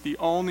life. It is the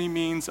only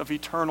means of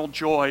eternal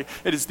joy.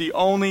 It is the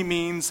only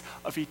means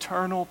of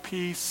eternal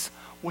peace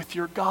with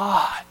your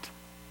God.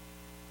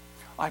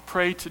 I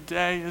pray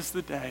today is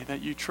the day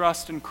that you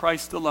trust in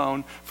Christ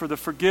alone for the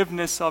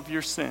forgiveness of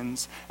your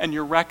sins and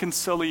your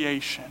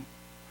reconciliation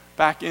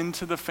back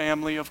into the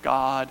family of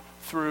God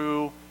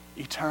through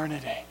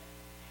eternity.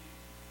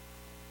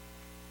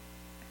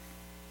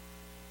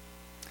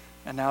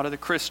 And now to the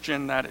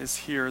Christian that is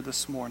here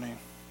this morning.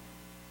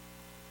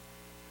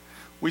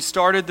 We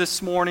started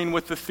this morning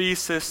with the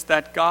thesis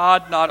that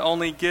God not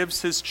only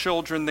gives his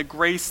children the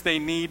grace they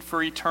need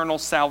for eternal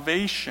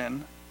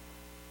salvation,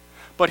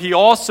 but he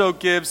also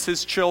gives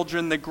his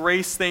children the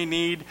grace they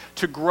need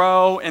to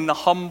grow in the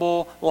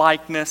humble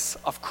likeness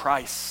of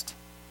Christ,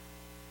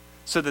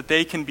 so that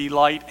they can be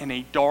light in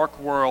a dark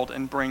world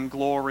and bring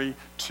glory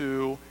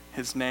to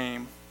his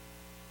name.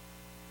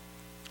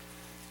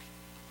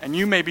 And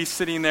you may be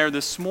sitting there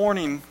this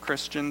morning,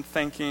 Christian,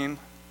 thinking,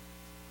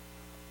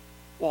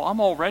 well,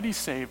 I'm already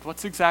saved.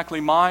 What's exactly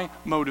my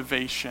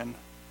motivation?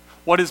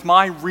 What is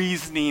my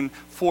reasoning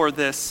for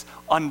this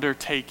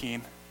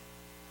undertaking?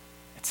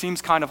 It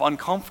seems kind of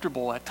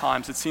uncomfortable at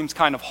times. It seems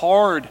kind of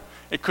hard.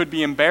 It could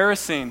be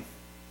embarrassing.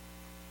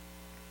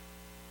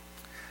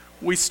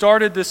 We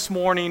started this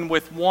morning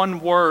with one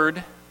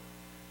word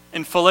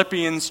in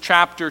Philippians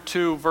chapter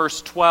 2,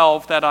 verse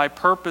 12, that I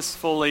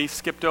purposefully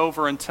skipped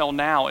over until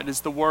now. It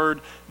is the word,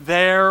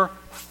 therefore.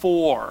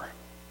 for.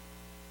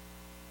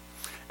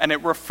 And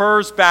it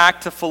refers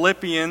back to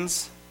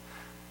Philippians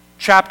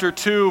chapter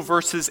 2,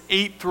 verses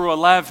 8 through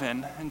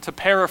 11. And to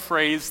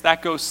paraphrase,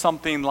 that goes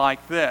something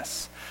like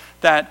this: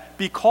 that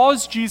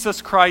because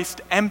Jesus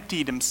Christ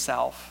emptied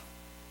himself,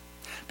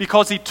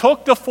 because he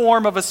took the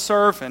form of a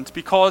servant,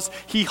 because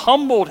he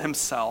humbled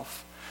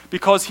himself,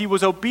 because he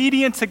was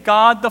obedient to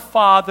God the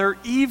Father,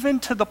 even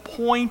to the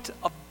point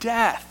of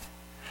death,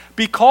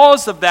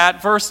 because of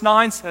that, verse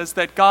 9 says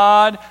that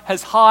God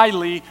has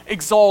highly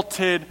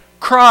exalted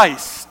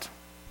Christ.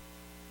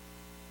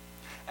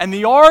 And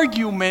the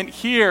argument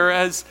here,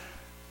 as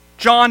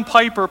John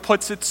Piper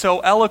puts it so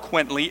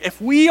eloquently,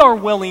 if we are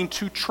willing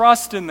to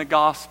trust in the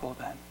gospel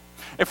then,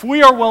 if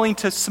we are willing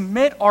to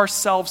submit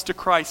ourselves to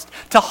Christ,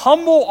 to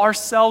humble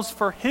ourselves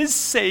for his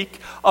sake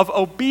of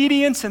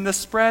obedience in the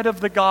spread of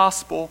the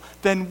gospel,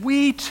 then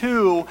we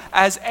too,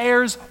 as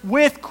heirs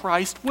with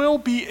Christ, will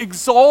be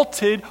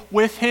exalted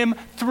with him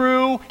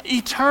through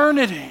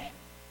eternity.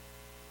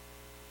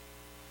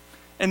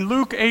 In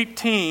Luke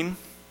 18,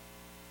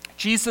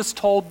 Jesus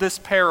told this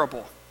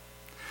parable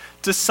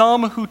to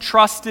some who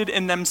trusted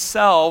in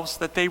themselves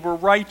that they were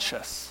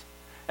righteous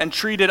and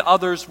treated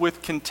others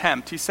with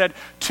contempt. He said,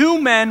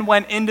 2 men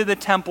went into the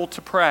temple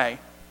to pray,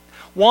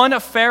 one a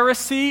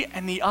Pharisee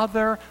and the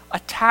other a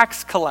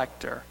tax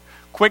collector.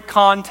 Quick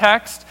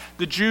context,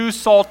 the Jews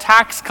saw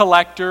tax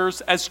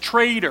collectors as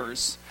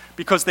traitors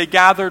because they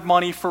gathered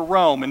money for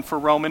Rome and for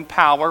Roman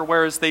power,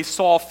 whereas they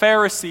saw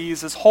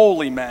Pharisees as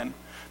holy men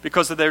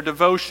because of their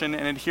devotion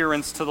and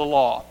adherence to the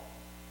law.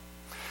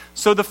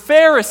 So the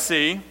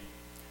Pharisee,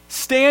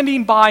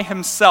 standing by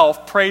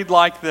himself, prayed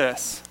like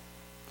this: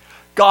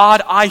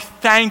 God, I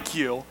thank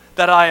you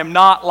that I am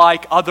not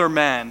like other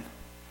men,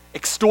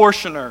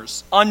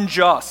 extortioners,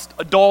 unjust,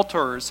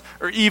 adulterers,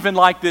 or even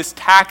like this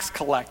tax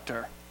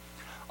collector.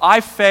 I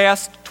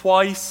fast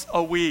twice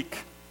a week.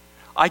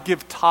 I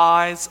give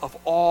tithes of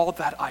all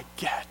that I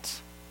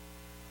get.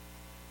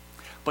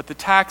 But the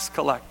tax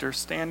collector,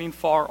 standing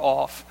far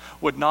off,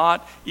 would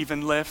not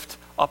even lift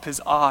up his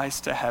eyes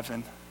to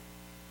heaven,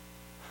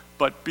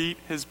 but beat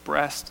his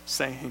breast,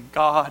 saying,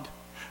 God,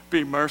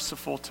 be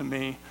merciful to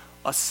me,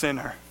 a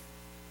sinner.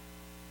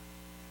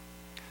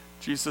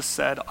 Jesus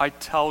said, I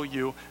tell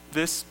you,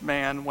 this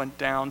man went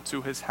down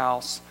to his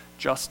house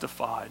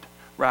justified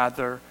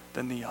rather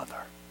than the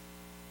other.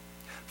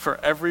 For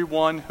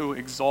everyone who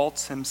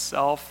exalts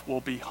himself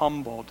will be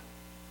humbled,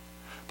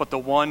 but the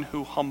one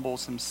who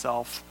humbles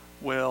himself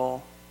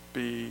will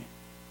be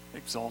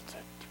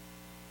exalted.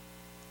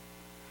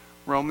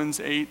 Romans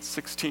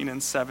 8:16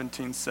 and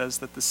 17 says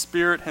that the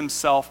Spirit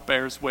himself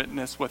bears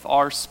witness with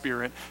our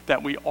spirit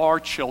that we are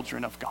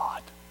children of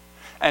God.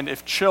 And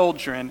if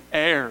children,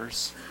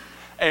 heirs,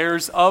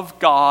 heirs of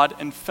God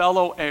and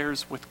fellow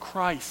heirs with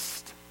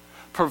Christ,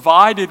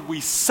 provided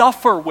we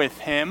suffer with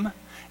him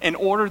in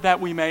order that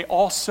we may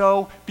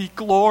also be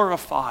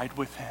glorified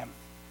with him.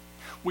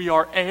 We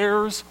are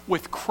heirs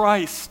with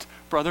Christ,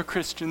 brother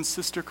Christian,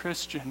 sister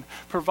Christian,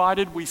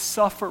 provided we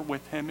suffer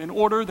with him in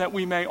order that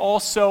we may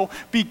also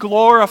be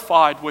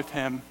glorified with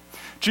him.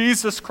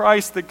 Jesus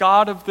Christ, the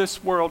God of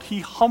this world,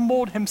 he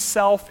humbled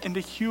himself into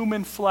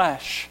human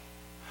flesh.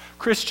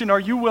 Christian,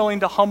 are you willing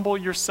to humble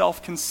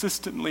yourself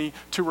consistently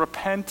to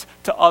repent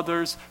to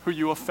others who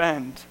you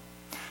offend?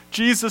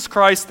 Jesus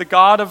Christ, the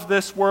God of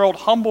this world,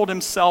 humbled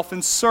himself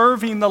in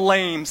serving the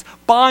lame,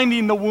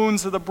 binding the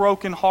wounds of the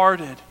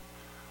brokenhearted.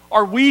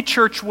 Are we,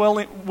 church,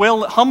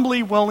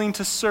 humbly willing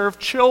to serve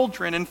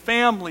children and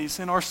families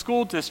in our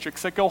school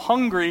districts that go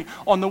hungry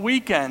on the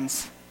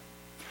weekends?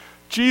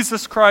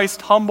 Jesus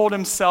Christ humbled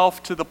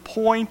himself to the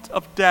point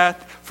of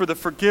death for the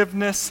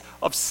forgiveness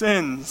of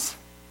sins.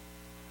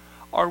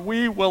 Are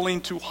we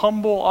willing to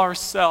humble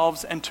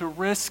ourselves and to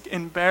risk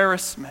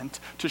embarrassment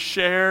to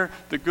share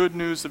the good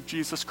news of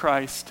Jesus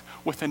Christ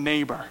with a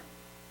neighbor?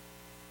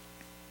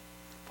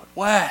 But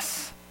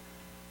Wes,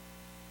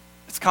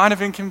 it's kind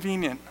of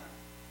inconvenient.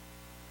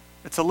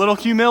 It's a little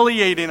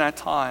humiliating at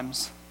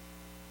times.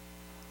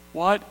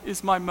 What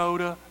is my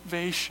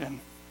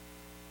motivation?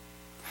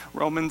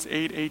 Romans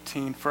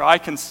 8:18, for I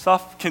can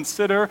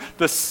consider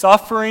the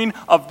suffering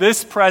of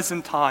this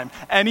present time,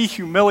 any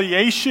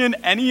humiliation,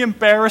 any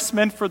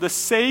embarrassment for the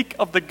sake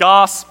of the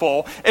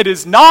gospel, it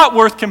is not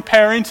worth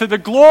comparing to the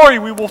glory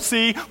we will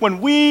see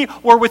when we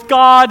were with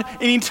God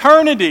in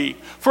eternity.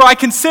 For I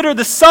consider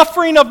the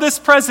suffering of this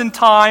present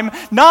time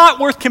not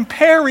worth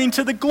comparing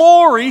to the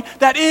glory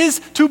that is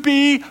to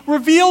be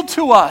revealed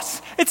to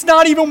us. It's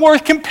not even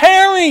worth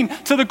comparing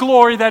to the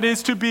glory that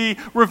is to be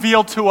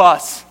revealed to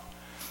us.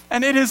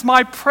 And it is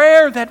my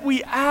prayer that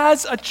we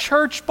as a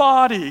church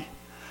body,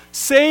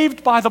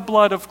 saved by the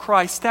blood of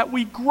Christ, that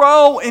we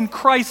grow in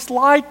Christ's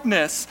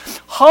likeness,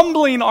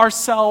 humbling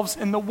ourselves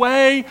in the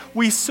way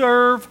we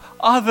serve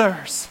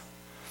others.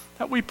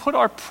 That we put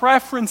our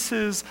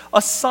preferences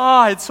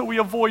aside so we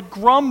avoid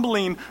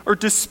grumbling or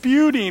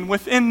disputing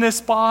within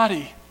this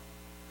body.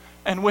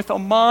 And with a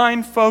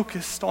mind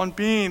focused on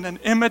being an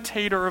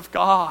imitator of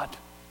God,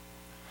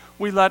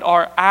 we let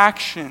our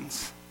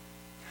actions,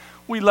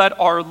 we let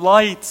our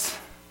light,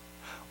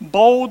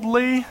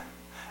 boldly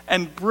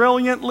and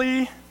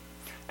brilliantly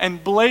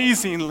and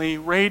blazingly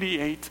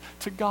radiate.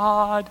 To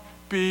God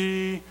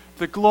be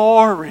the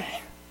glory.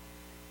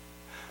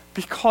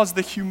 Because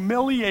the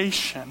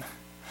humiliation,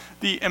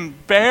 the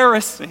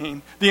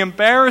embarrassment,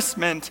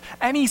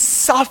 any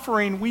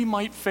suffering we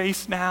might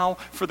face now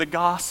for the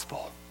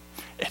gospel,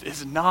 it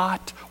is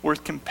not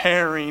worth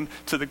comparing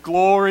to the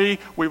glory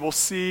we will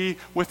see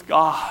with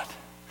God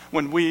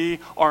when we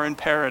are in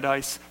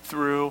paradise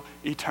through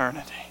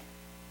eternity.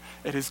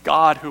 It is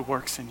God who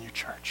works in you,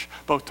 church,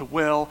 both to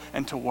will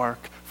and to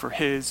work for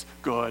his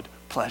good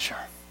pleasure.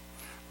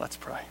 Let's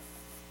pray.